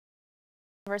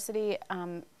University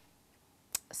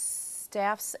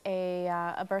staffs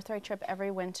a birthright trip every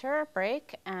winter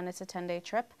break, and it's a 10-day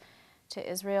trip to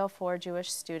Israel for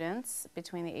Jewish students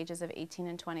between the ages of 18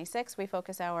 and 26. We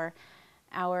focus our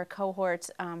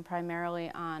cohort primarily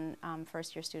on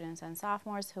first-year students and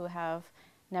sophomores who have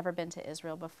never been to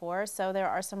Israel before. So there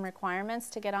are some requirements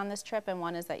to get on this trip, and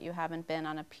one is that you haven't been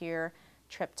on a peer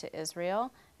trip to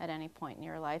Israel at any point in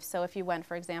your life. So if you went,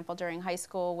 for example, during high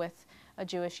school with a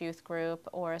Jewish youth group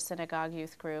or a synagogue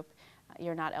youth group,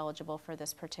 you're not eligible for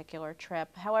this particular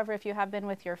trip. However, if you have been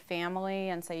with your family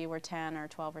and say you were 10 or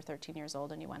 12 or 13 years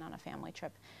old and you went on a family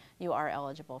trip, you are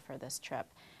eligible for this trip.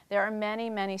 There are many,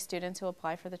 many students who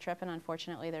apply for the trip, and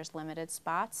unfortunately there's limited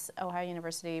spots. Ohio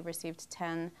University received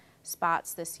 10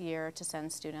 spots this year to send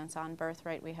students on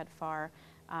Birthright. We had far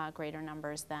greater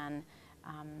numbers than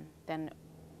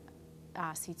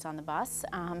seats on the bus.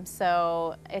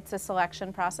 So it's a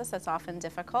selection process that's often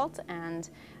difficult and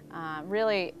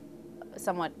really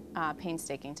somewhat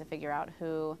painstaking to figure out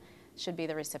who should be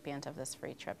the recipient of this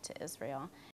free trip to Israel.